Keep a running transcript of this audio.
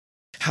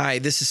Hi,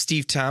 this is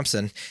Steve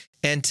Thompson,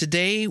 and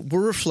today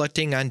we're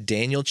reflecting on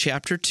Daniel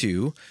chapter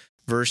 2,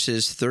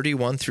 verses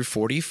 31 through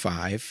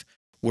 45.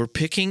 We're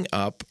picking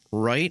up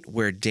right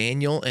where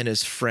Daniel and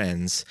his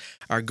friends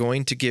are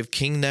going to give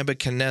King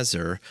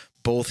Nebuchadnezzar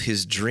both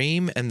his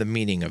dream and the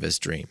meaning of his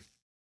dream.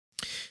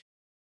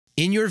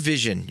 In your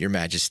vision, Your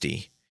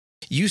Majesty,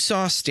 you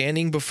saw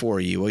standing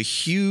before you a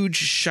huge,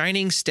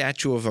 shining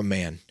statue of a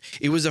man.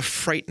 It was a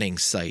frightening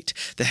sight.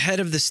 The head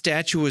of the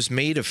statue was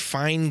made of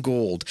fine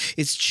gold.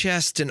 Its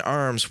chest and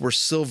arms were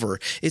silver.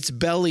 Its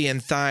belly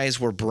and thighs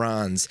were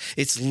bronze.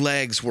 Its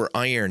legs were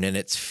iron, and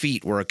its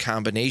feet were a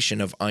combination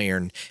of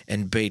iron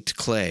and baked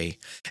clay.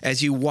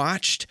 As you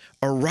watched,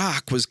 a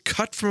rock was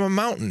cut from a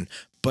mountain,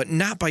 but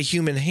not by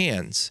human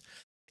hands.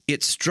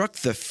 It struck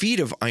the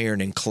feet of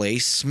iron and clay,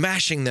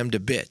 smashing them to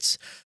bits.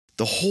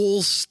 The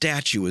whole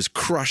statue is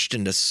crushed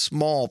into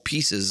small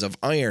pieces of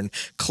iron,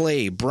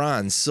 clay,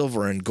 bronze,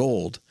 silver, and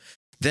gold.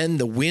 Then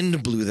the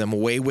wind blew them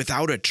away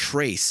without a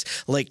trace,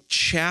 like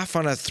chaff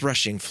on a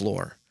threshing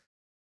floor.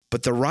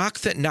 But the rock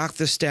that knocked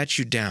the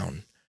statue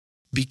down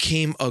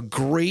became a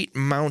great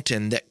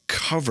mountain that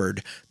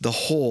covered the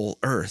whole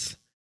earth.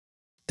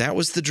 That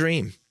was the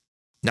dream.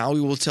 Now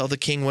we will tell the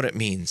king what it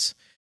means.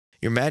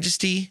 Your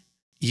Majesty,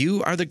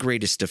 you are the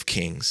greatest of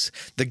kings.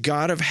 The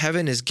God of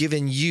heaven has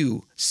given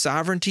you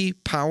sovereignty,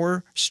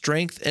 power,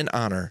 strength, and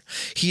honor.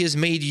 He has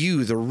made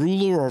you the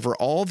ruler over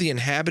all the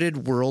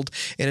inhabited world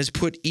and has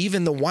put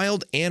even the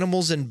wild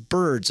animals and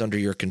birds under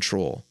your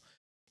control.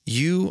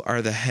 You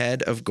are the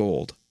head of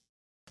gold.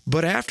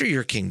 But after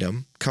your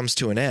kingdom comes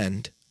to an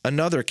end,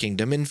 another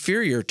kingdom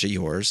inferior to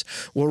yours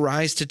will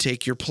rise to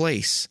take your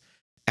place.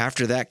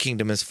 After that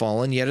kingdom has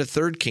fallen, yet a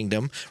third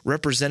kingdom,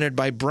 represented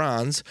by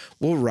bronze,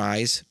 will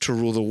rise to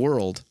rule the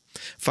world.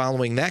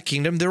 Following that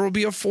kingdom, there will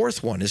be a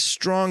fourth one, as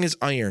strong as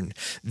iron.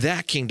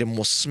 That kingdom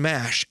will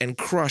smash and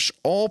crush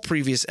all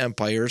previous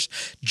empires,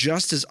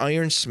 just as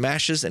iron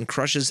smashes and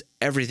crushes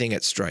everything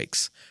it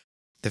strikes.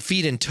 The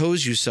feet and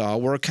toes you saw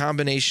were a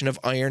combination of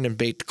iron and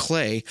baked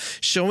clay,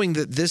 showing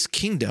that this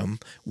kingdom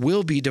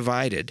will be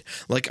divided.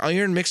 Like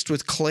iron mixed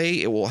with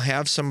clay, it will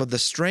have some of the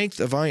strength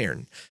of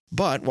iron.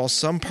 But while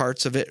some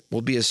parts of it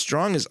will be as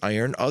strong as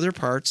iron, other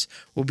parts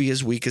will be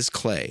as weak as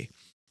clay.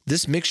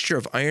 This mixture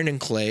of iron and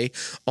clay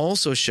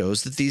also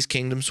shows that these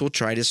kingdoms will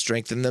try to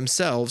strengthen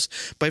themselves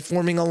by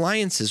forming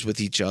alliances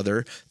with each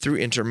other through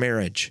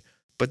intermarriage.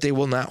 But they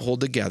will not hold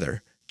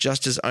together,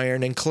 just as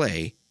iron and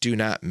clay do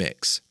not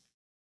mix.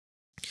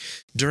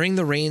 During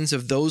the reigns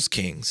of those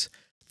kings,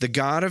 the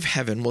God of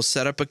heaven will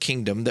set up a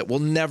kingdom that will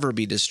never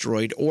be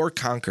destroyed or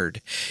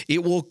conquered.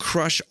 It will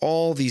crush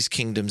all these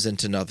kingdoms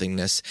into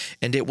nothingness,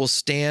 and it will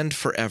stand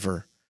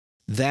forever.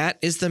 That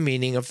is the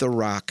meaning of the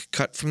rock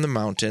cut from the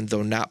mountain,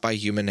 though not by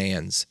human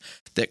hands,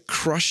 that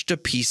crushed to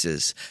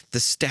pieces the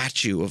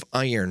statue of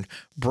iron,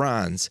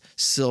 bronze,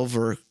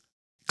 silver,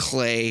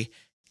 clay,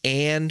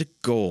 and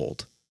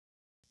gold.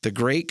 The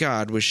great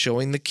God was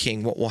showing the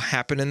king what will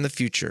happen in the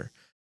future.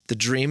 The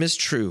dream is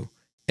true,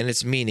 and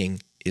its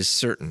meaning is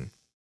certain.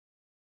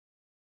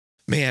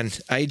 Man,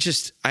 I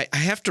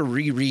have to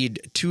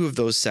reread two of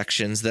those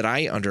sections that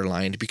I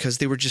underlined because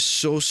they were just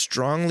so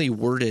strongly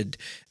worded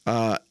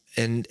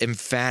and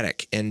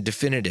emphatic and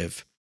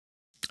definitive.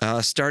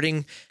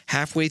 Starting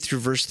halfway through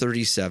verse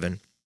 37,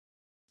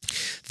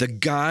 the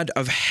God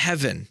of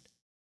heaven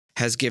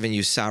has given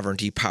you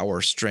sovereignty,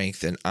 power,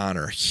 strength, and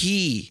honor.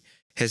 He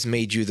has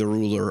made you the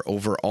ruler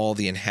over all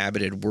the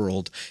inhabited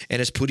world and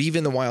has put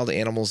even the wild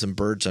animals and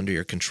birds under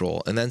your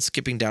control. And then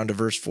skipping down to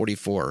verse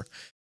 44,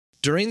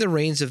 during the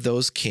reigns of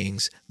those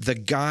kings, the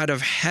God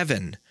of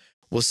heaven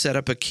will set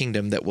up a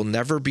kingdom that will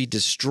never be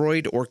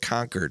destroyed or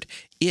conquered.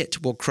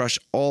 It will crush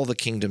all the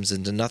kingdoms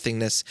into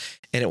nothingness,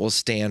 and it will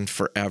stand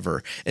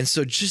forever. And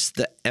so just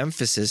the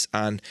emphasis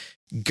on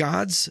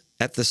God's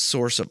at the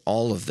source of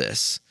all of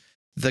this.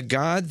 The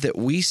God that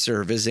we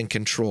serve is in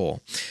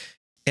control.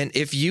 And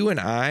if you and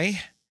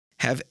I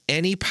have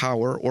any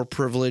power or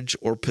privilege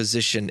or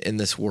position in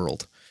this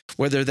world,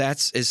 whether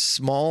that's as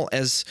small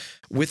as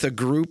with a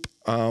group,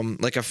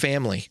 like a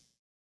family,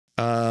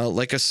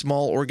 like a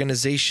small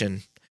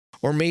organization,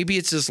 or maybe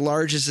it's as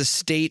large as a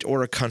state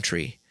or a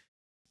country,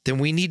 then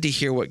we need to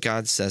hear what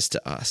God says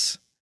to us.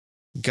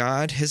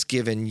 God has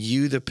given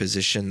you the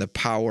position, the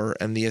power,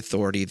 and the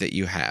authority that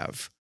you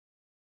have.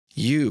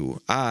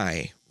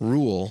 I,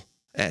 rule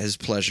at his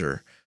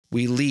pleasure.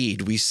 We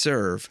lead, we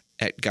serve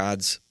at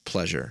God's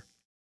pleasure.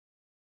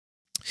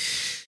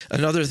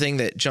 Another thing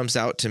that jumps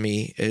out to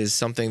me is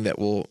something that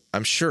will,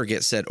 I'm sure,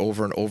 get said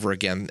over and over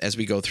again as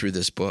we go through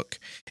this book,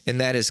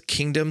 and that is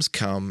kingdoms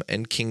come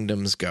and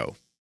kingdoms go.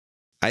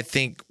 I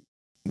think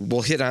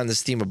we'll hit on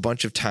this theme a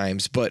bunch of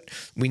times, but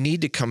we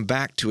need to come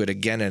back to it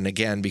again and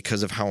again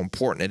because of how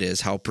important it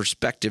is, how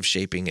perspective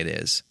shaping it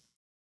is.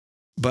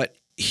 But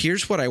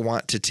here's what I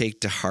want to take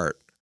to heart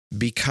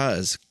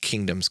because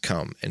kingdoms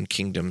come and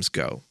kingdoms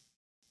go.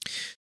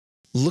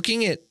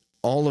 Looking at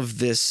all of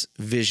this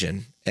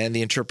vision and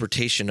the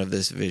interpretation of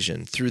this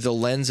vision through the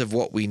lens of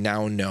what we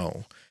now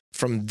know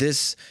from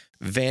this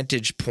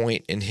vantage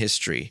point in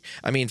history.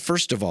 I mean,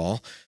 first of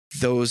all,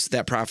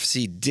 that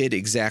prophecy did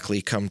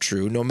exactly come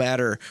true. No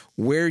matter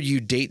where you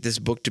date this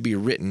book to be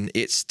written,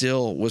 it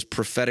still was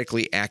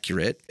prophetically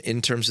accurate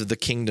in terms of the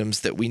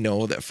kingdoms that we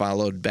know that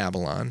followed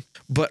Babylon.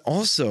 But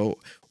also,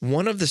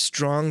 one of the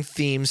strong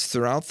themes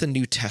throughout the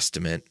New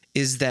Testament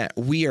is that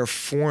we are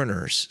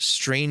foreigners,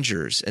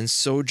 strangers, and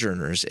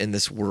sojourners in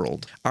this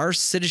world. Our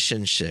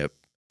citizenship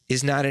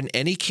is not in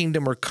any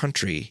kingdom or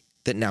country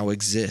that now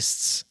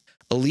exists.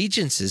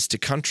 Allegiances to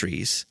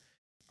countries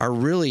are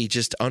really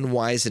just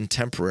unwise and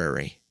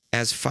temporary.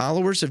 As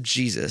followers of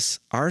Jesus,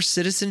 our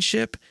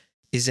citizenship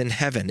is in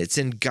heaven. It's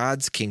in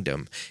God's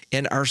kingdom.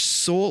 And our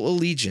sole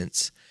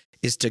allegiance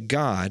is to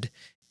God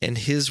and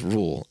his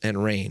rule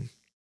and reign.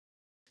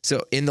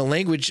 So in the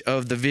language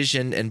of the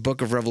vision and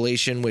book of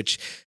Revelation, which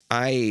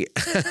I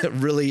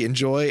really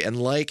enjoy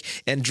and like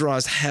and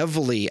draws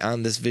heavily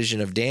on this vision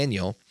of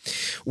Daniel,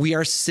 we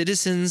are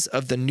citizens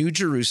of the New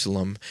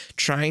Jerusalem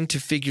trying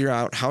to figure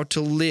out how to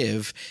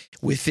live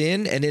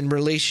within and in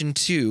relation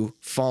to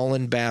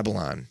fallen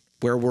Babylon,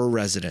 where we're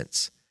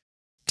residents.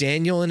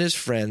 Daniel and his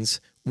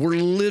friends were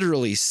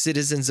literally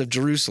citizens of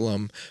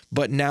Jerusalem,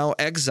 but now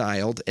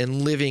exiled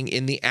and living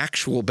in the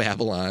actual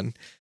Babylon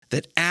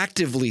that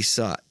actively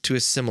sought to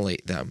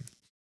assimilate them.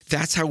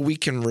 That's how we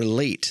can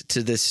relate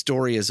to this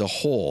story as a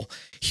whole.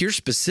 Here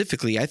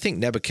specifically, I think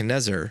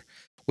Nebuchadnezzar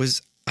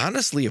was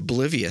honestly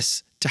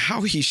oblivious to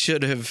how he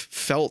should have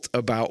felt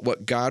about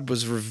what God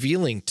was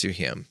revealing to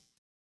him.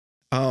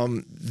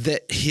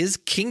 That his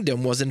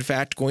kingdom was in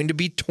fact going to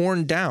be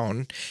torn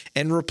down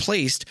and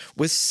replaced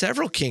with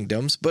several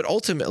kingdoms, but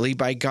ultimately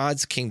by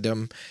God's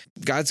kingdom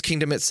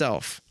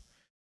itself.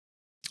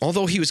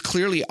 Although he was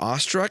clearly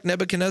awestruck,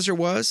 Nebuchadnezzar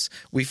was,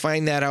 we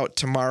find that out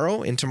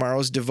tomorrow in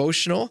tomorrow's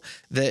devotional,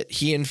 that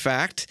he in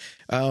fact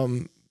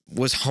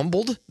was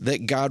humbled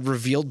that God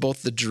revealed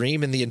both the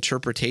dream and the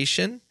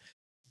interpretation.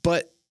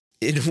 But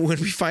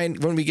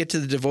when we get to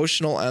the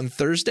devotional on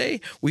Thursday,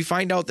 we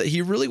find out that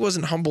he really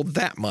wasn't humbled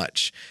that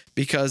much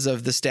because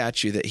of the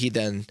statue that he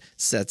then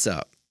sets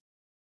up.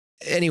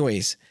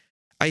 Anyways,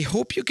 I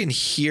hope you can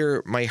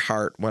hear my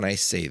heart when I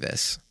say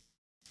this.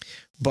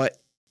 But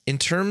in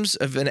terms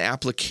of an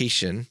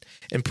application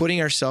and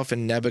putting ourselves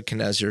in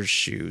Nebuchadnezzar's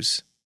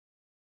shoes,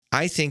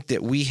 I think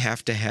that we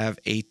have to have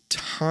a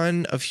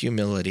ton of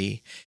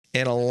humility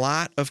and a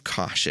lot of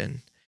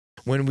caution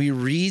when we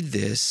read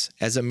this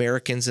as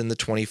Americans in the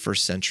 21st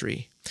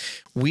century.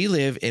 We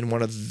live in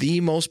one of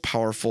the most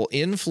powerful,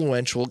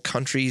 influential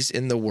countries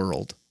in the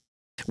world.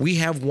 We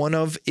have one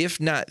of, if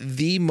not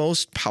the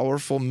most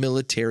powerful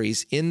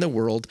militaries in the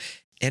world,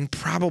 and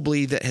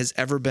probably that has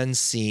ever been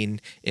seen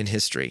in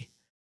history.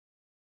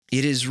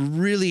 It is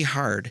really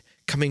hard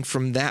coming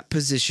from that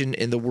position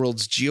in the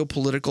world's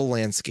geopolitical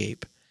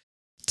landscape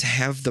to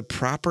have the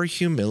proper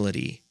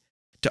humility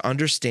to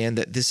understand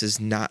that this is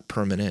not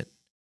permanent.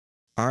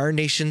 Our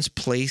nation's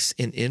place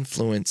and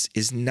influence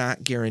is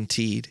not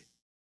guaranteed.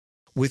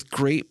 With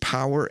great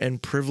power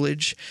and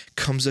privilege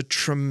comes a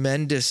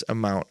tremendous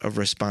amount of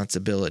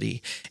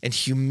responsibility, and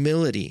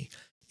humility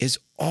is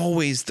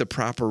always the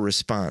proper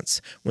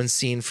response when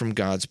seen from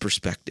God's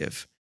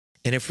perspective.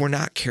 And if we're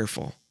not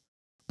careful,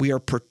 we are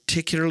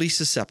particularly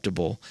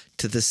susceptible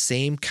to the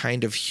same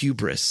kind of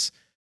hubris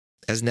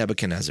as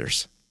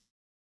Nebuchadnezzar's.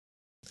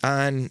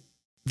 On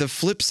the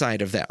flip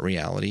side of that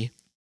reality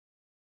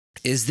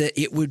is that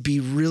it would be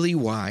really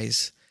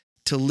wise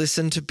to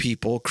listen to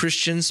people,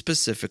 Christians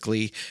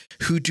specifically,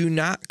 who do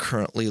not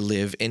currently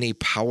live in a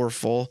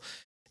powerful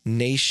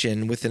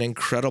nation with an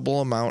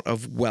incredible amount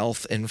of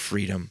wealth and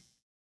freedom.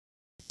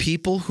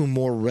 People who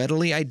more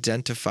readily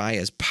identify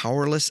as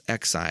powerless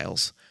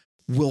exiles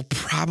will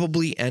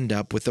probably end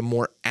up with a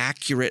more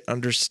accurate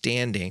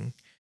understanding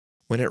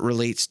when it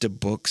relates to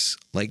books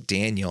like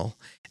Daniel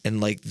and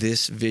like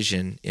this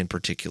vision in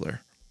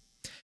particular.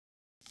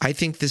 I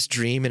think this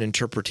dream and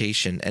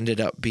interpretation ended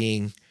up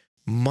being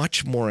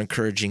much more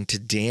encouraging to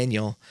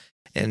Daniel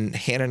and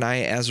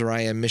Hananiah,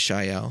 Azariah, and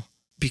Mishael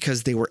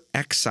because they were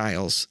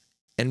exiles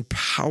and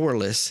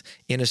powerless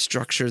in a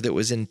structure that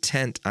was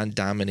intent on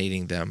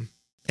dominating them.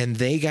 And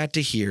they got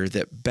to hear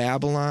that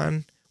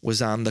Babylon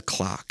was on the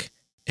clock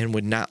and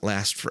would not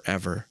last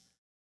forever.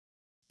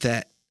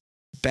 That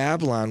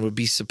Babylon would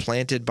be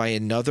supplanted by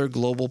another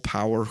global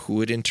power who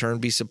would in turn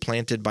be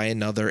supplanted by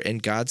another,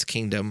 and God's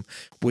kingdom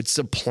would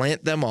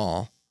supplant them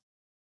all.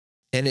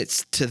 And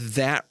it's to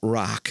that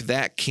rock,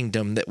 that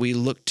kingdom, that we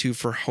look to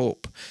for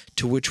hope,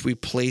 to which we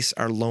place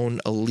our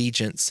lone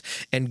allegiance.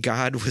 And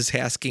God was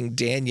asking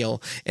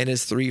Daniel and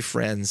his three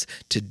friends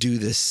to do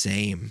the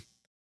same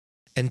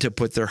and to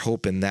put their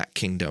hope in that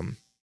kingdom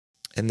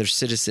and their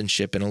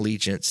citizenship and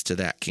allegiance to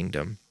that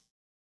kingdom.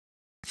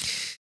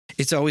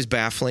 It's always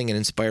baffling and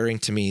inspiring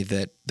to me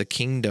that the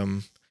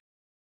kingdom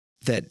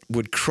that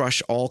would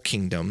crush all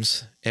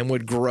kingdoms and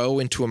would grow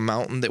into a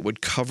mountain that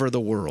would cover the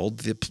world,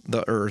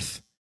 the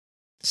earth,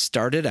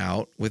 started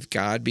out with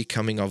God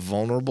becoming a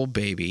vulnerable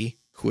baby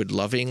who would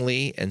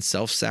lovingly and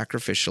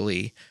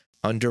self-sacrificially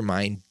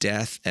undermine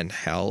death and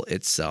hell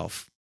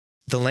itself.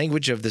 The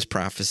language of this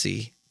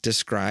prophecy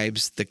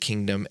describes the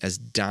kingdom as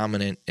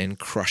dominant and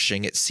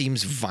crushing. It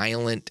seems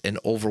violent and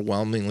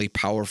overwhelmingly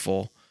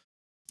powerful.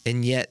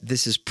 And yet,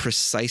 this is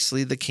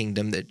precisely the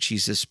kingdom that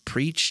Jesus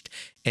preached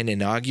and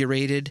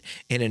inaugurated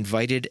and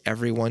invited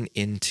everyone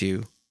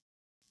into.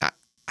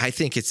 I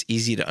think it's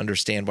easy to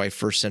understand why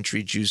first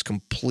century Jews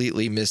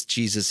completely missed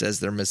Jesus as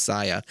their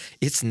Messiah.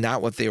 It's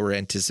not what they were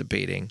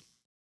anticipating.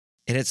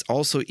 And it's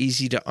also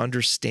easy to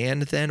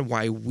understand then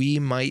why we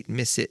might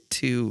miss it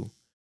too.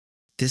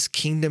 This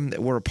kingdom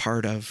that we're a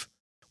part of,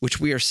 which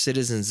we are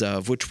citizens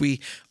of, which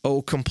we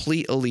owe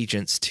complete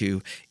allegiance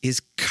to,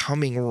 is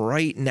coming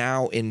right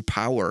now in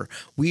power.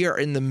 We are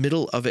in the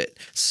middle of it,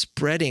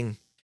 spreading.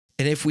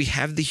 And if we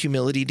have the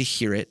humility to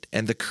hear it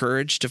and the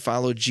courage to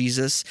follow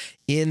Jesus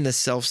in the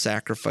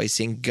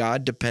self-sacrificing,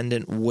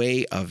 God-dependent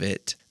way of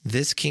it,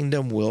 this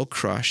kingdom will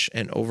crush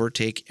and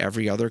overtake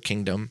every other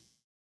kingdom.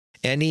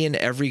 Any and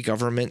every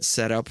government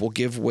set up will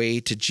give way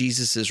to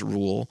Jesus'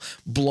 rule,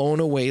 blown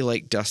away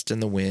like dust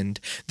in the wind.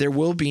 There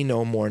will be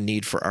no more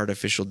need for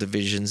artificial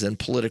divisions and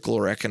political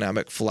or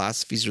economic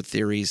philosophies or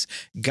theories.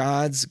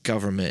 God's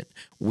government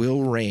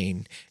will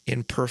reign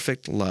in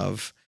perfect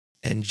love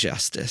and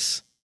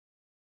justice.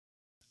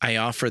 I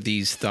offer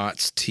these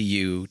thoughts to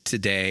you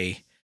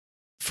today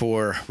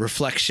for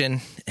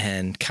reflection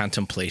and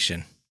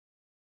contemplation.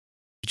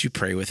 Would you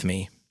pray with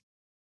me?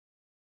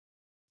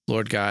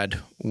 Lord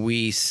God,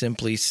 we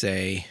simply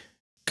say,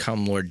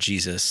 "Come, Lord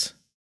Jesus."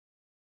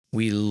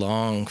 We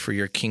long for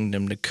your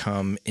kingdom to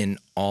come in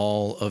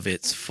all of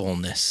its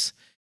fullness.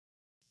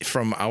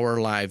 From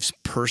our lives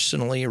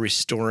personally,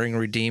 restoring,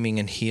 redeeming,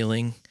 and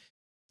healing,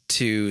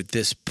 to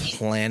this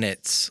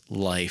planet's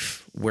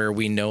life, where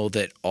we know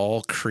that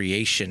all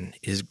creation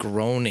is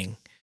groaning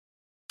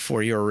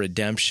for your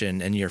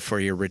redemption and for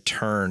your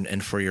return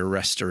and for your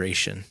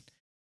restoration.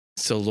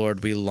 So,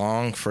 Lord, we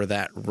long for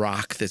that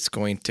rock that's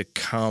going to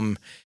come,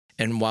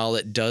 and while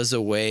it does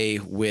away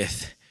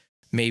with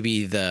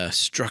maybe the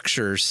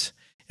structures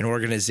and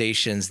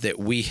organizations that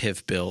we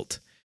have built,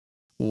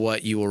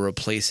 what you will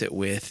replace it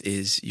with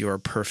is your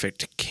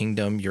perfect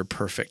kingdom, your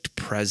perfect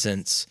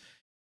presence,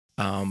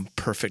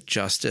 perfect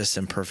justice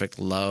and perfect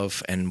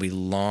love, and we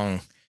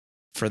long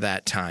for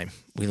that time.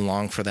 We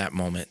long for that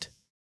moment.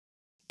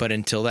 But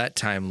until that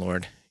time,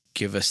 Lord,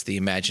 give us the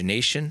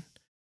imagination,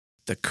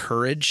 the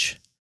courage,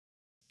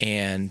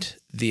 and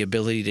the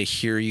ability to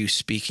hear you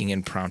speaking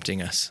and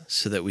prompting us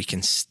so that we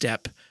can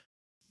step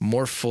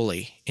more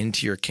fully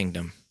into your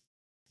kingdom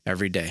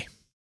every day.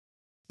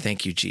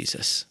 Thank you,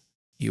 Jesus.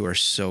 You are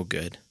so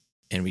good,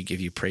 and we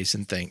give you praise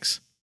and thanks.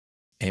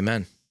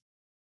 Amen.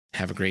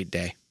 Have a great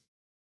day.